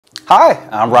Hi,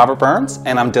 I'm Robert Burns,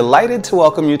 and I'm delighted to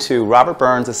welcome you to Robert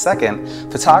Burns II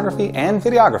Photography and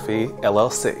Videography,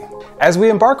 LLC. As we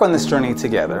embark on this journey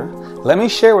together, let me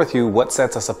share with you what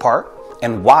sets us apart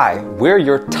and why we're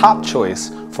your top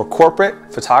choice for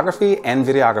corporate photography and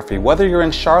videography, whether you're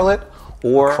in Charlotte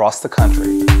or across the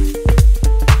country.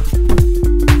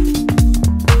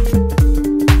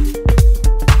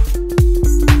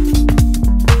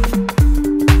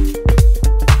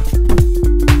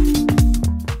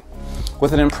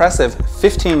 With an impressive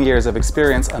 15 years of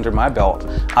experience under my belt,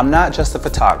 I'm not just a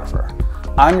photographer.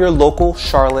 I'm your local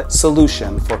Charlotte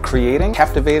solution for creating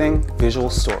captivating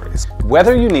visual stories.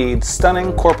 Whether you need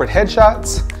stunning corporate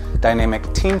headshots,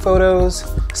 dynamic team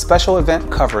photos, special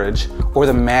event coverage, or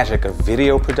the magic of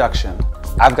video production,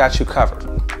 I've got you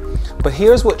covered. But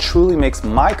here's what truly makes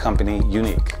my company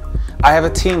unique. I have a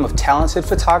team of talented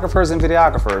photographers and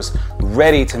videographers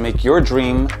ready to make your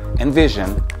dream and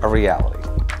vision a reality.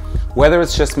 Whether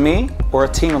it's just me or a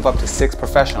team of up to 6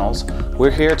 professionals, we're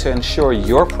here to ensure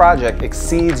your project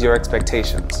exceeds your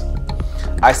expectations.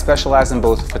 I specialize in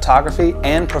both photography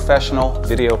and professional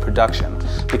video production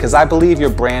because I believe your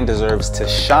brand deserves to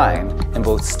shine in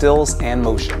both stills and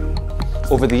motion.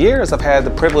 Over the years, I've had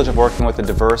the privilege of working with a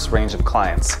diverse range of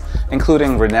clients,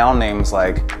 including renowned names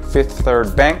like Fifth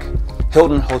Third Bank,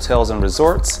 Hilton Hotels and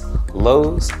Resorts,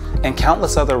 Lowe's, and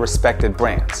countless other respected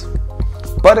brands.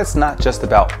 But it's not just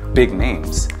about big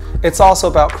names. It's also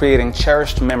about creating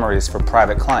cherished memories for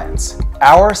private clients.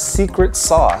 Our secret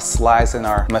sauce lies in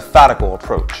our methodical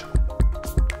approach.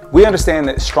 We understand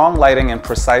that strong lighting and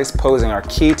precise posing are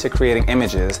key to creating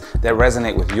images that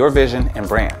resonate with your vision and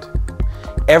brand.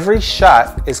 Every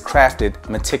shot is crafted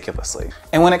meticulously.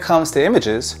 And when it comes to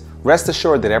images, rest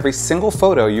assured that every single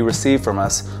photo you receive from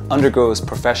us undergoes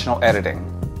professional editing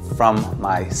from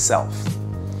myself.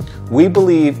 We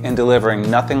believe in delivering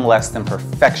nothing less than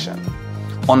perfection.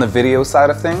 On the video side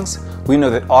of things, we know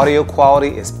that audio quality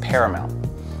is paramount.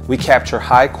 We capture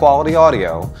high quality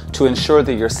audio to ensure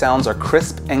that your sounds are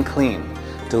crisp and clean,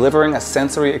 delivering a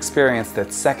sensory experience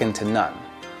that's second to none,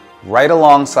 right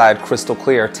alongside crystal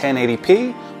clear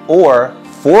 1080p or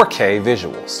 4K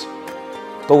visuals.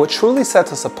 But what truly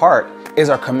sets us apart is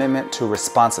our commitment to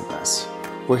responsiveness.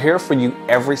 We're here for you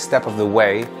every step of the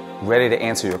way, ready to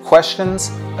answer your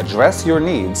questions, address your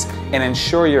needs, and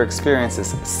ensure your experience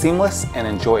is seamless and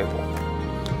enjoyable.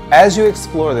 As you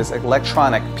explore this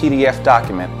electronic PDF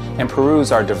document and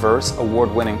peruse our diverse,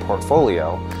 award-winning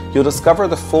portfolio, you'll discover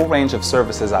the full range of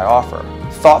services I offer,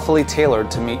 thoughtfully tailored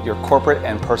to meet your corporate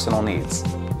and personal needs.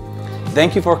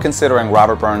 Thank you for considering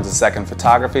Robert Burns II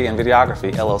Photography and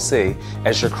Videography, LLC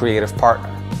as your creative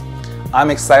partner. I'm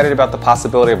excited about the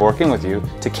possibility of working with you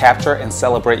to capture and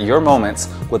celebrate your moments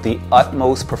with the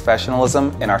utmost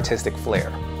professionalism and artistic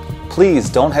flair. Please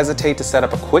don't hesitate to set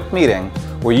up a quick meeting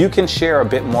where you can share a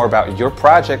bit more about your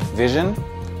project vision,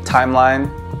 timeline,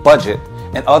 budget,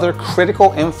 and other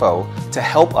critical info to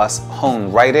help us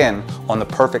hone right in on the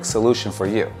perfect solution for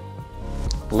you.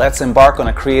 Let's embark on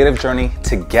a creative journey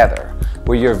together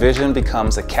where your vision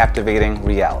becomes a captivating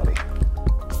reality.